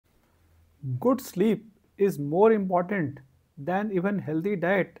Good sleep is more important than even healthy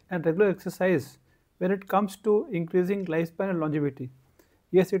diet and regular exercise when it comes to increasing lifespan and longevity.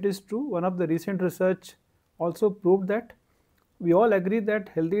 Yes, it is true. One of the recent research also proved that we all agree that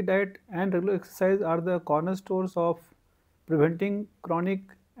healthy diet and regular exercise are the cornerstones of preventing chronic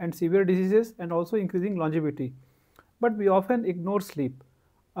and severe diseases and also increasing longevity. But we often ignore sleep.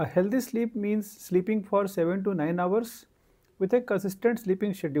 A healthy sleep means sleeping for 7 to 9 hours with a consistent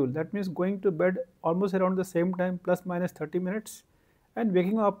sleeping schedule. That means going to bed almost around the same time plus minus 30 minutes and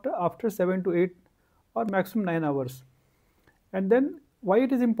waking up after 7 to 8 or maximum 9 hours. And then why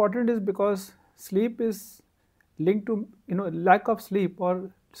it is important is because sleep is linked to lack of sleep or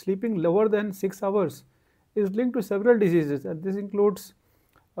sleeping lower than 6 hours is linked to several diseases, and this includes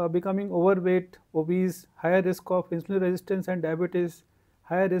becoming overweight, obese, higher risk of insulin resistance and diabetes,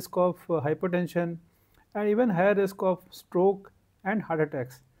 higher risk of hypertension, and even higher risk of stroke and heart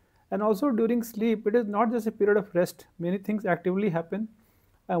attacks. And also during sleep, it is not just a period of rest. Many things actively happen.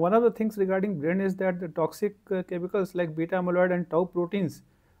 And one of the things regarding brain is that the toxic chemicals like beta amyloid and tau proteins,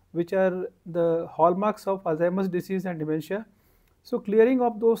 which are the hallmarks of Alzheimer's disease and dementia. So clearing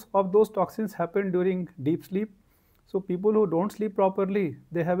of those toxins happen during deep sleep. So people who don't sleep properly,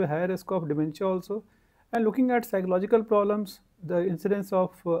 they have a higher risk of dementia also. And looking at psychological problems, the incidence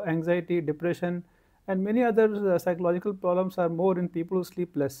of anxiety, depression, and many other psychological problems are more in people who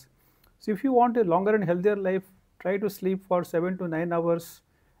sleep less. So if you want a longer and healthier life, try to sleep for 7 to 9 hours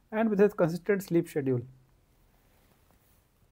and with a consistent sleep schedule.